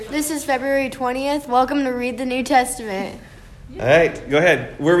This is February 20th. Welcome to Read the New Testament. All right, go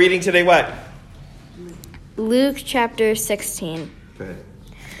ahead. We're reading today what? Luke chapter 16. Go ahead.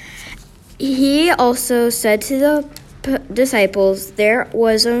 He also said to the disciples, there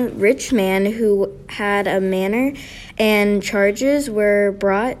was a rich man who had a manor, and charges were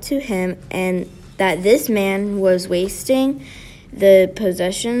brought to him, and that this man was wasting his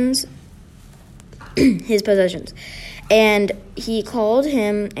possessions. And he called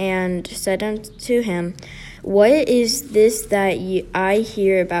him and said unto him, what is this that I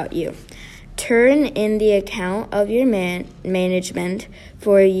hear about you? Turn in the account of your management,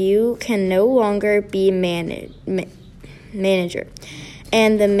 for you can no longer be manager.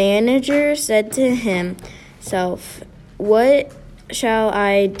 And the manager said to himself, what shall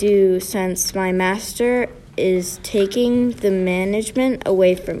I do, since my master is taking the management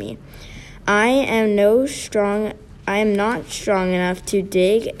away from me? I am not strong enough to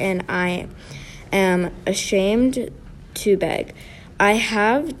dig, and I am ashamed to beg. I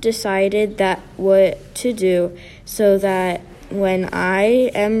have decided that what to do, so that when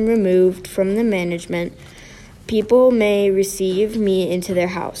I am removed from the management, people may receive me into their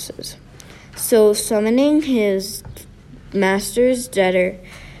houses. So summoning his master's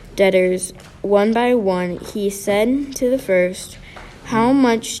debtors one by one, he said to the first, how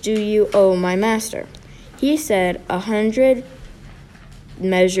much do you owe my master? He said, 100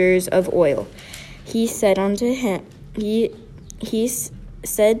 measures of oil. He said to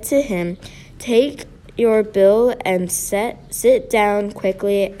him, take your bill and sit down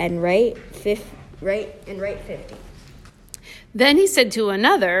quickly and write 50. Then he said to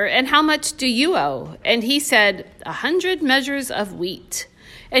another, and how much do you owe? And he said, 100 measures of wheat.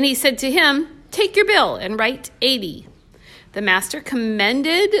 And he said to him, take your bill and write 80. The master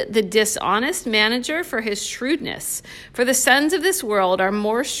commended the dishonest manager for his shrewdness. For the sons of this world are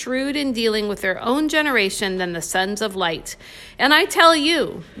more shrewd in dealing with their own generation than the sons of light. And I tell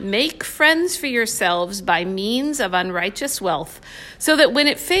you, make friends for yourselves by means of unrighteous wealth, so that when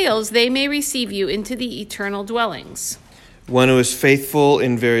it fails, they may receive you into the eternal dwellings. One who is faithful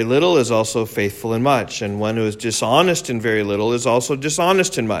in very little is also faithful in much, and one who is dishonest in very little is also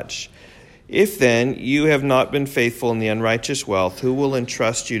dishonest in much. If then you have not been faithful in the unrighteous wealth, who will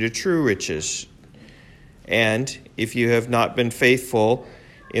entrust you to true riches? And if you have not been faithful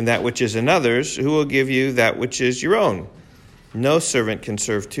in that which is another's, who will give you that which is your own? No servant can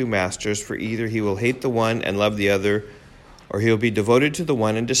serve two masters, for either he will hate the one and love the other, or he will be devoted to the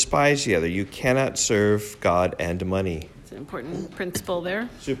one and despise the other. You cannot serve God and money. It's an important principle there.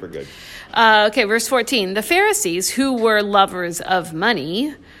 Super good. Okay, verse 14. The Pharisees, who were lovers of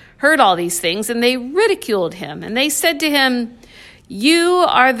money, heard all these things, and they ridiculed him. And they said to him,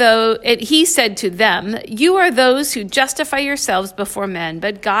 he said to them, you are those who justify yourselves before men,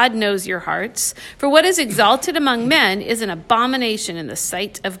 but God knows your hearts. For what is exalted among men is an abomination in the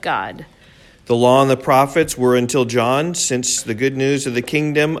sight of God. The law and the prophets were until John, since the good news of the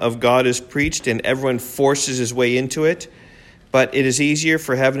kingdom of God is preached and everyone forces his way into it. But it is easier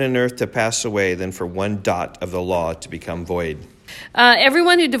for heaven and earth to pass away than for one dot of the law to become void.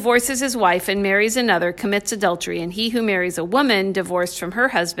 Everyone who divorces his wife and marries another commits adultery, and he who marries a woman divorced from her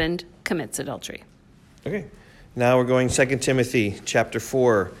husband commits adultery. Okay, now we're going 2 Timothy chapter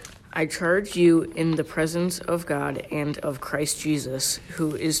 4. I charge you in the presence of God and of Christ Jesus,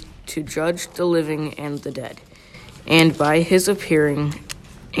 who is to judge the living and the dead, and by his appearing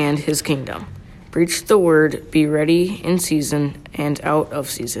and his kingdom. Preach the word, be ready in season and out of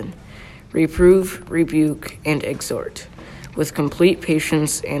season. Reprove, rebuke, and exhort, with complete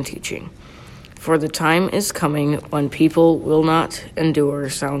patience and teaching. For the time is coming when people will not endure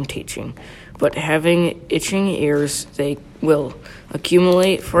sound teaching, but having itching ears, they will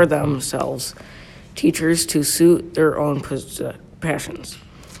accumulate for themselves teachers to suit their own passions.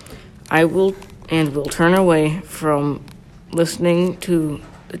 I will turn away from listening to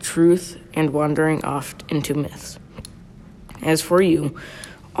the truth and wandering off into myths. As for you,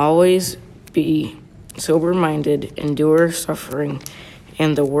 always be sober-minded, endure suffering,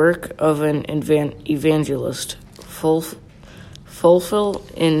 and the work of an evangelist, fulfill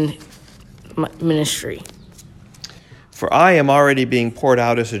in ministry. For I am already being poured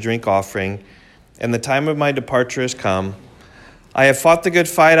out as a drink offering, and the time of my departure has come. I have fought the good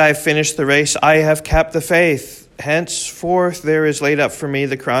fight, I have finished the race, I have kept the faith. Henceforth there is laid up for me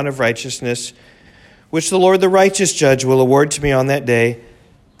the crown of righteousness, which the Lord the righteous judge will award to me on that day,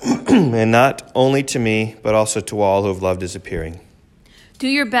 and not only to me, but also to all who have loved his appearing. Do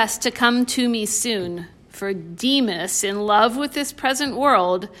your best to come to me soon, for Demas, in love with this present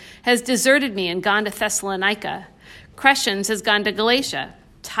world, has deserted me and gone to Thessalonica. Crescens has gone to Galatia.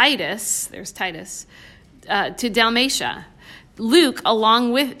 Titus, there's Titus, to Dalmatia. Luke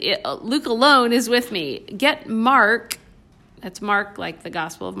alone is with me. Get Mark, that's Mark like the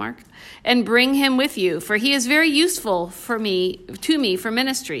Gospel of Mark, and bring him with you, for he is very useful to me for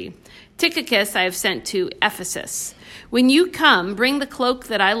ministry. Tychicus I have sent to Ephesus. When you come, bring the cloak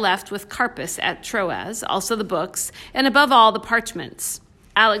that I left with Carpus at Troas, also the books, and above all the parchments.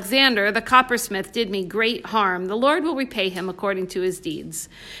 Alexander, the coppersmith, did me great harm. The Lord will repay him according to his deeds.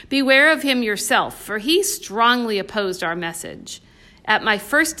 Beware of him yourself, for he strongly opposed our message. At my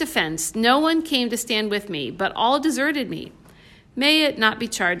first defense, no one came to stand with me, but all deserted me. May it not be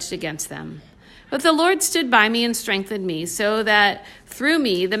charged against them. But the Lord stood by me and strengthened me, so that through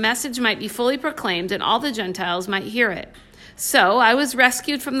me the message might be fully proclaimed and all the Gentiles might hear it. So I was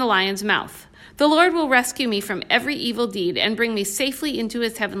rescued from the lion's mouth. The Lord will rescue me from every evil deed and bring me safely into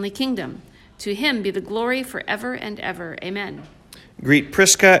his heavenly kingdom. To him be the glory forever and ever. Amen. Greet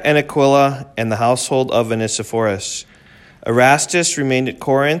Prisca and Aquila and the household of Onesiphorus. Erastus remained at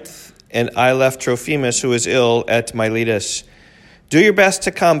Corinth, and I left Trophimus, who is ill, at Miletus. Do your best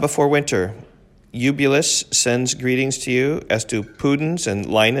to come before winter. Eubulus sends greetings to you, as do Pudens and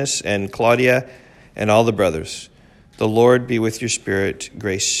Linus and Claudia and all the brothers. The Lord be with your spirit.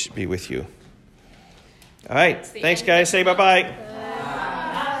 Grace be with you. All right. Thanks, guys. Say bye-bye.